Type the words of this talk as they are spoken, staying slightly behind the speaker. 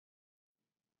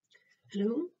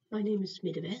Hello, my name is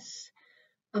Hvass.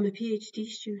 I'm a PhD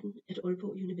student at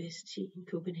Aalborg University in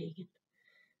Copenhagen.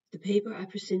 The paper I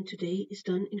present today is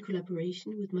done in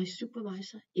collaboration with my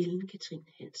supervisor, Ellen Katrin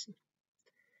Hansen.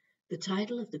 The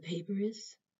title of the paper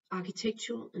is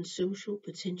Architectural and Social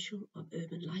Potential of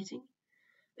Urban Lighting,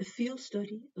 a field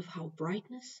study of how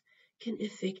brightness can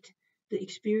affect the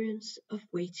experience of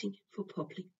waiting for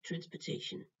public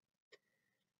transportation.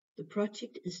 The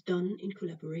project is done in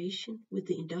collaboration with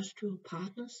the industrial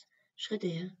partners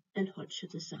Schrader and Holzer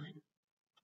Design.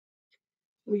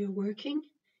 We are working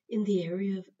in the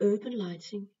area of urban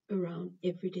lighting around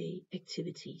everyday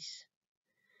activities.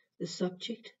 The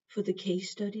subject for the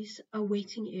case studies are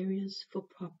waiting areas for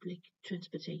public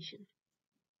transportation.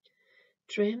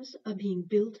 Trams are being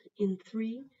built in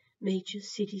 3 major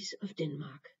cities of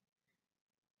Denmark.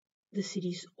 The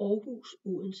cities Aarhus,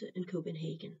 Odense and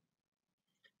Copenhagen.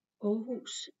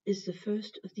 Aarhus is the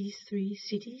first of these 3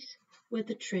 cities where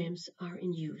the trams are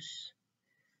in use.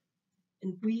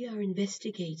 And we are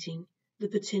investigating the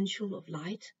potential of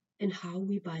light and how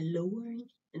we, by lowering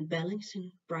and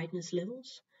balancing brightness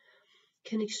levels,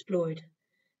 can exploit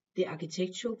the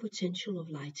architectural potential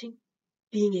of lighting,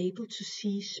 being able to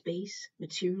see space,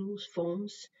 materials,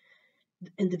 forms,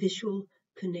 and the visual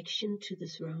connection to the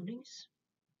surroundings.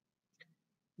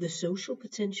 The social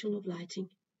potential of lighting,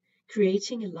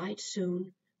 creating a light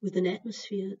zone with an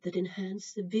atmosphere that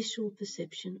enhances the visual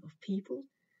perception of people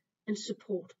and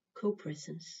support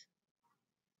co-presence.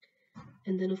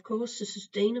 And then of course the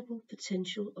sustainable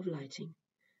potential of lighting,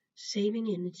 saving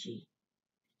energy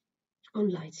on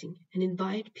lighting and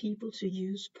invite people to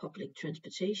use public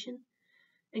transportation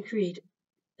and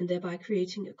thereby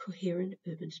creating a coherent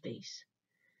urban space.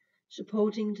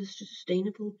 Supporting the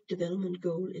Sustainable Development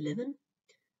Goal 11,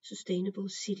 sustainable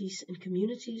cities and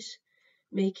communities,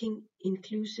 making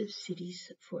inclusive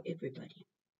cities for everybody.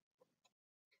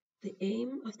 The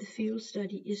aim of the field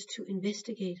study is to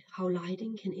investigate how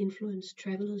lighting can influence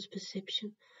travelers'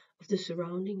 perception of the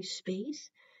surrounding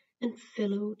space and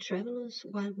fellow travelers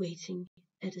while waiting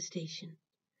at a station.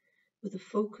 With a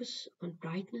focus on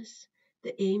brightness,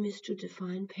 the aim is to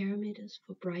define parameters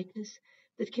for brightness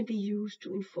that can be used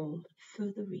to inform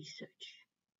further research.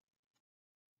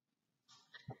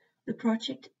 The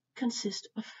project consists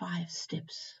of 5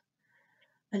 steps: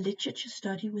 a literature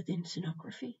study within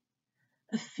scenography,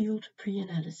 a field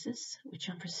pre-analysis, which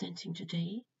I'm presenting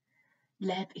today,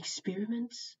 lab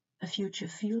experiments, a future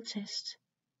field test,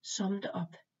 summed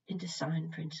up in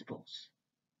design principles.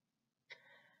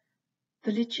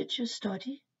 The literature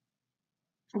study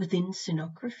within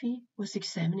scenography was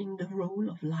examining the role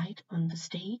of light on the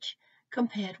stage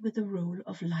compared with the role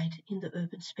of light in the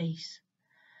urban space.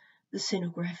 The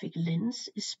scenographic lens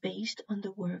is based on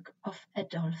the work of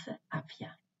Adolphe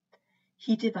Appia.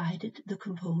 He divided the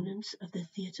components of the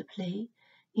theatre play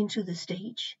into the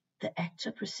stage, the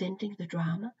actor presenting the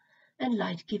drama, and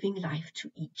light giving life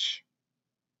to each.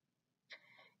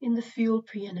 In the field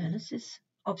pre-analysis,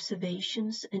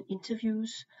 observations and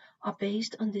interviews are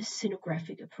based on this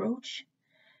scenographic approach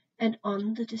and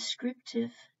on the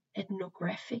descriptive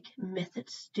ethnographic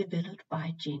methods developed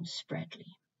by James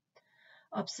Bradley.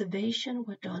 Observations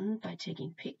were done by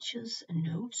taking pictures and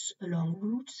notes along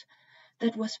routes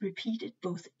that was repeated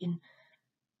both in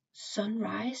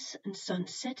sunrise and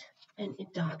sunset and in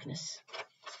darkness.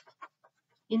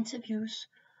 Interviews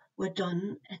were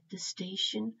done at the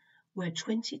station where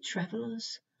 20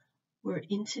 travelers were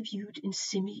interviewed in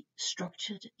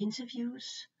semi-structured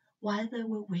interviews while they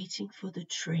were waiting for the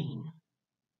train.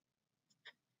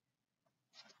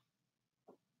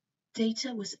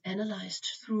 Data was analyzed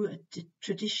through a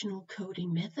traditional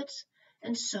coding methods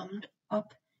and summed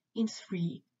up in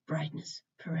 3 brightness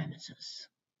parameters.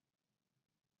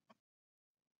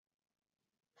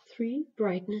 3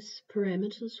 brightness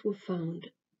parameters were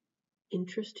found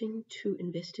interesting to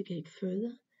investigate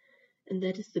further, and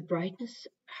that is the brightness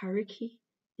hierarchy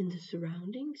in the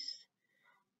surroundings,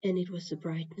 and it was the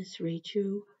brightness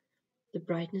ratio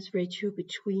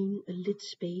between a lit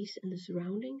space and the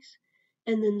surroundings,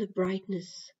 and then the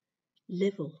brightness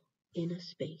level in a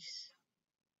space.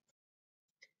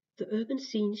 The urban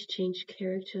scenes change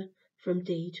character from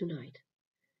day to night.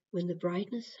 When the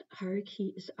brightness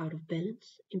hierarchy is out of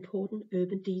balance, important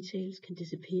urban details can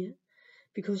disappear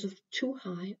because of too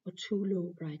high or too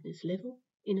low brightness level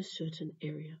in a certain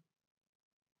area.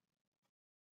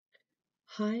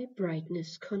 High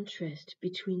brightness contrast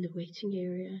between the waiting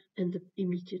area and the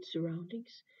immediate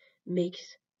surroundings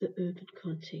makes the urban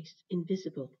context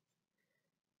invisible.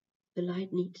 The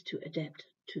light needs to adapt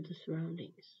to the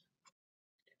surroundings.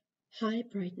 High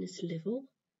brightness level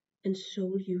and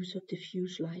sole use of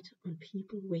diffuse light on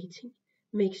people waiting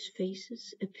makes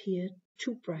faces appear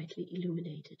too brightly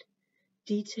illuminated.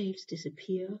 Details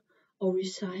disappear or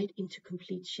recede into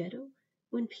complete shadow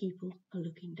when people are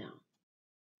looking down.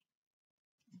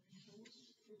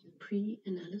 The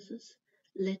pre-analysis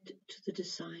led to the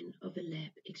design of a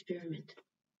lab experiment.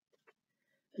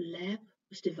 A lab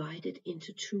was divided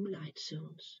into two light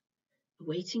zones, a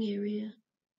waiting area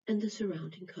and the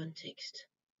surrounding context.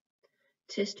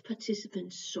 Test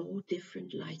participants saw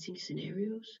different lighting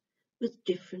scenarios with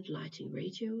different lighting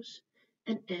ratios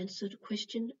and answered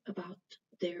questions about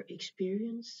their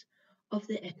experience of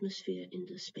the atmosphere in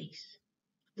the space,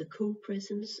 the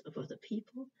co-presence of other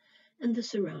people, and the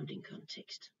surrounding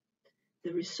context.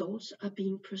 The results are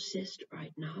being processed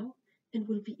right now and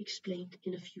will be explained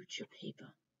in a future paper.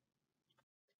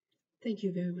 Thank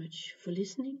you very much for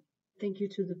listening. Thank you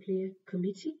to the PLEA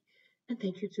committee, and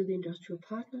thank you to the industrial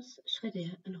partners,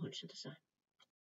 Schrader and Holscher Design.